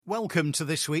Welcome to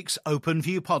this week's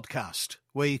OpenView podcast,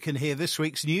 where you can hear this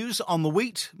week's news on the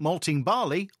wheat, malting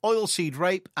barley, oilseed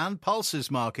rape and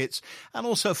pulses markets, and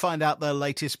also find out their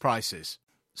latest prices.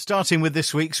 Starting with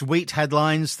this week's wheat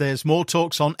headlines, there's more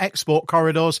talks on export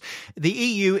corridors, the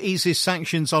EU eases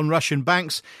sanctions on Russian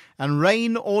banks, and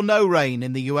rain or no rain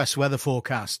in the US weather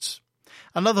forecasts.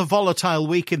 Another volatile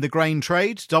week in the grain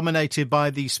trade, dominated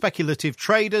by the speculative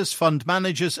traders, fund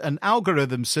managers and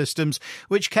algorithm systems,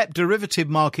 which kept derivative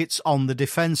markets on the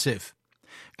defensive.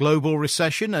 Global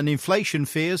recession and inflation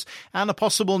fears and a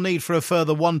possible need for a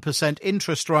further 1%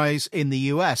 interest rise in the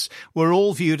US were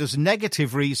all viewed as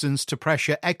negative reasons to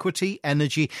pressure equity,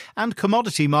 energy and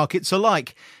commodity markets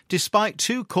alike, despite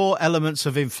two core elements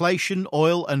of inflation,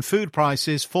 oil and food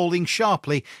prices falling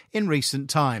sharply in recent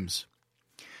times.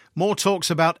 More talks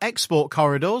about export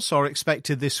corridors are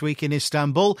expected this week in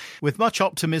Istanbul, with much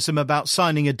optimism about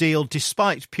signing a deal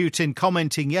despite Putin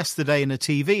commenting yesterday in a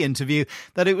TV interview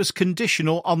that it was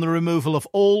conditional on the removal of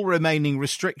all remaining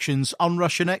restrictions on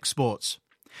Russian exports.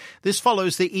 This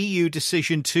follows the EU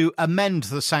decision to amend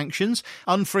the sanctions,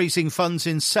 unfreezing funds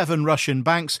in 7 Russian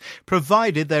banks,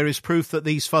 provided there is proof that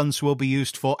these funds will be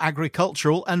used for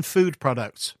agricultural and food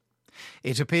products.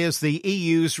 It appears the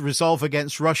EU's resolve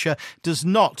against Russia does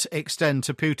not extend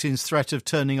to Putin's threat of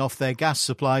turning off their gas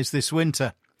supplies this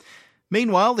winter.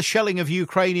 Meanwhile, the shelling of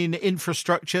Ukrainian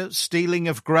infrastructure, stealing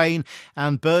of grain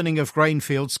and burning of grain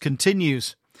fields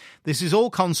continues. This is all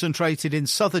concentrated in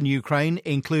southern Ukraine,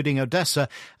 including Odessa,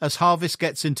 as harvest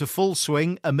gets into full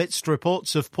swing amidst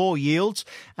reports of poor yields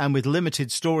and with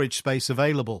limited storage space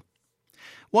available.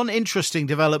 One interesting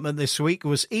development this week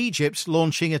was Egypt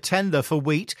launching a tender for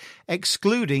wheat,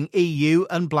 excluding EU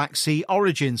and Black Sea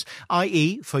origins,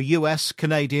 i.e. for US,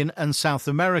 Canadian and South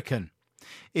American.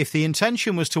 If the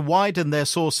intention was to widen their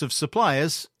source of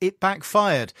suppliers, it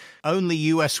backfired. Only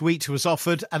US wheat was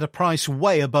offered at a price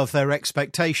way above their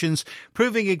expectations,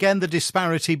 proving again the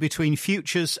disparity between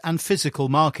futures and physical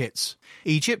markets.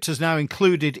 Egypt has now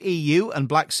included EU and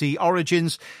Black Sea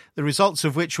origins, the results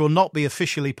of which will not be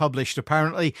officially published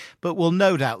apparently, but will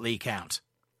no doubt leak out.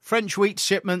 French wheat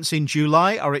shipments in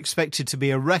July are expected to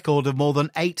be a record of more than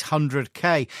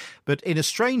 800k, but in a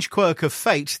strange quirk of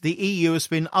fate, the EU has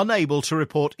been unable to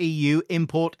report EU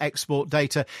import-export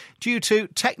data due to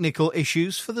technical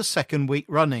issues for the second week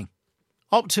running.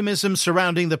 Optimism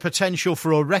surrounding the potential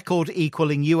for a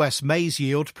record-equalling US maize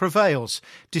yield prevails,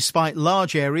 despite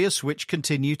large areas which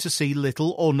continue to see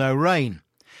little or no rain.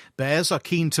 Bears are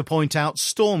keen to point out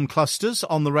storm clusters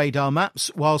on the radar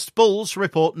maps, whilst bulls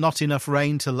report not enough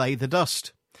rain to lay the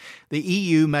dust. The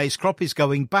EU maize crop is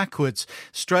going backwards,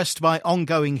 stressed by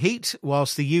ongoing heat,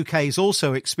 whilst the UK is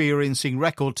also experiencing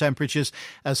record temperatures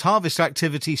as harvest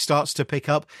activity starts to pick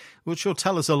up, which will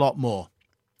tell us a lot more.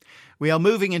 We are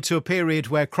moving into a period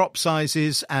where crop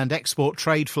sizes and export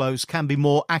trade flows can be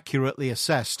more accurately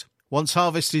assessed. Once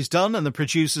harvest is done and the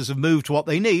producers have moved what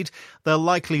they need, they'll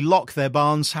likely lock their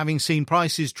barns, having seen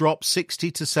prices drop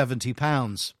 £60 to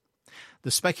 £70.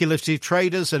 The speculative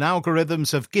traders and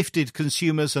algorithms have gifted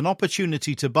consumers an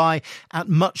opportunity to buy at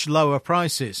much lower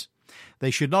prices. They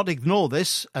should not ignore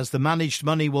this, as the managed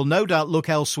money will no doubt look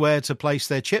elsewhere to place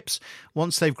their chips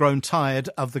once they've grown tired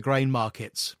of the grain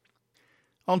markets.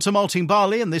 On to malting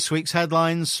barley and this week's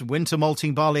headlines. Winter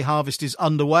malting barley harvest is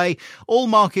underway. All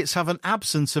markets have an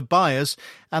absence of buyers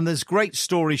and there's great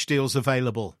storage deals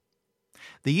available.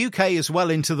 The UK is well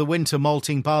into the winter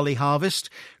malting barley harvest.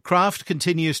 Kraft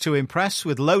continues to impress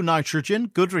with low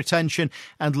nitrogen, good retention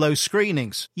and low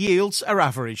screenings. Yields are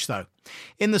average though.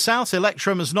 In the south,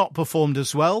 Electrum has not performed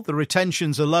as well. The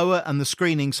retentions are lower and the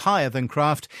screenings higher than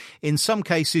Kraft. In some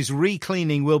cases,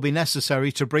 re-cleaning will be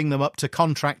necessary to bring them up to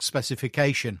contract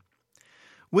specification.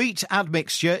 Wheat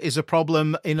admixture is a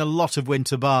problem in a lot of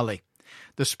winter barley.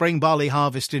 The spring barley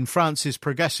harvest in France is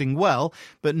progressing well,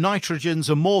 but nitrogens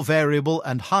are more variable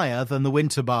and higher than the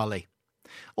winter barley.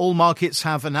 All markets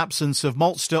have an absence of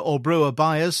maltster or brewer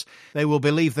buyers. They will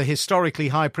believe the historically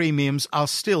high premiums are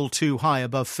still too high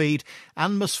above feed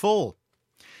and must fall.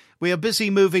 We are busy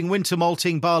moving winter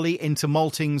malting barley into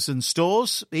maltings and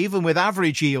stores. Even with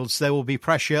average yields, there will be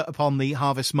pressure upon the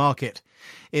harvest market.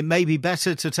 It may be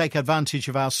better to take advantage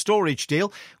of our storage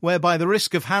deal, whereby the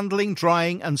risk of handling,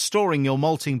 drying and storing your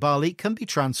malting barley can be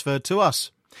transferred to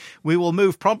us. We will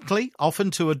move promptly, often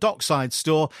to a dockside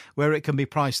store, where it can be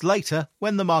priced later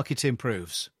when the market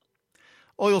improves.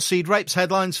 Oilseed rapes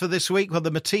headlines for this week, where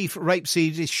the Matif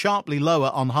rapeseed is sharply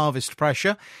lower on harvest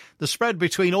pressure. The spread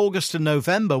between August and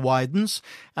November widens,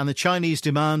 and the Chinese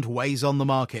demand weighs on the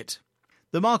market.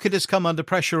 The market has come under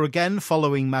pressure again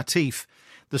following Matif.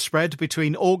 The spread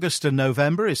between August and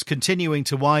November is continuing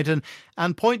to widen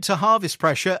and point to harvest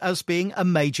pressure as being a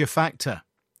major factor.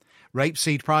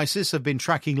 Rapeseed prices have been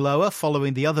tracking lower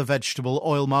following the other vegetable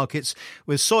oil markets,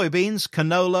 with soybeans,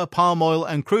 canola, palm oil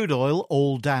and crude oil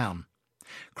all down.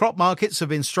 Crop markets have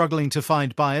been struggling to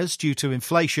find buyers due to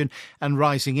inflation and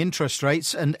rising interest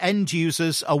rates, and end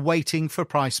users are waiting for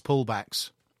price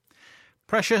pullbacks.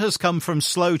 Pressure has come from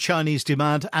slow Chinese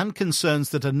demand and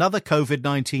concerns that another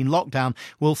COVID-19 lockdown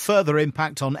will further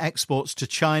impact on exports to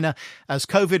China as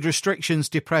COVID restrictions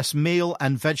depress meal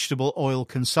and vegetable oil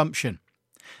consumption.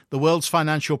 The world's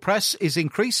financial press is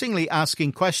increasingly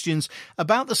asking questions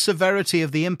about the severity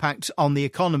of the impact on the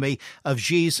economy of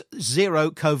Xi's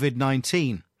zero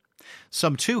COVID-19.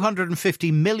 Some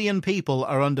 250 million people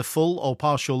are under full or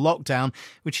partial lockdown,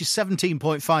 which is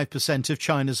 17.5% of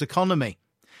China's economy.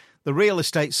 The real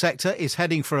estate sector is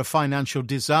heading for a financial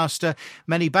disaster,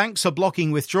 many banks are blocking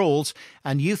withdrawals,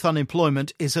 and youth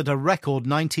unemployment is at a record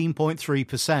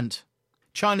 19.3%.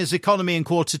 China's economy in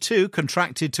Q2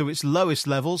 contracted to its lowest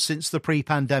level since the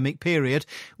pre-pandemic period,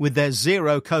 with their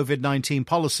zero COVID-19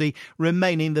 policy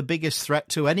remaining the biggest threat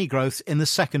to any growth in the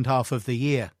second half of the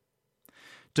year.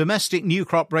 Domestic new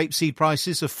crop rapeseed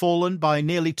prices have fallen by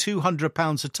nearly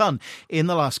 £200 a tonne in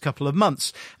the last couple of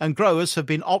months, and growers have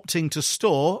been opting to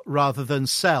store rather than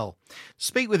sell.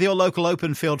 Speak with your local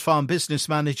Openfield farm business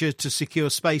manager to secure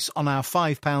space on our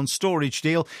 £5 storage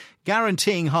deal,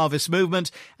 guaranteeing harvest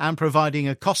movement and providing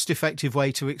a cost-effective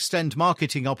way to extend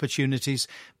marketing opportunities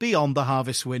beyond the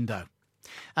harvest window.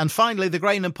 And finally, the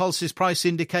grain and pulses price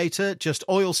indicator, just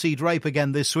oilseed rape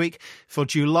again this week. For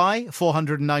July,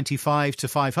 £495 to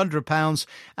 £500,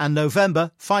 and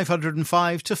November,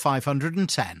 £505 to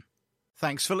 £510.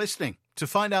 Thanks for listening. To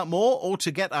find out more or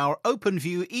to get our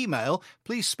OpenView email,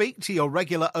 please speak to your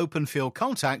regular Openfield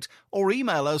contact or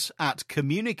email us at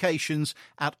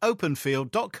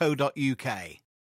communications@openfield.co.uk.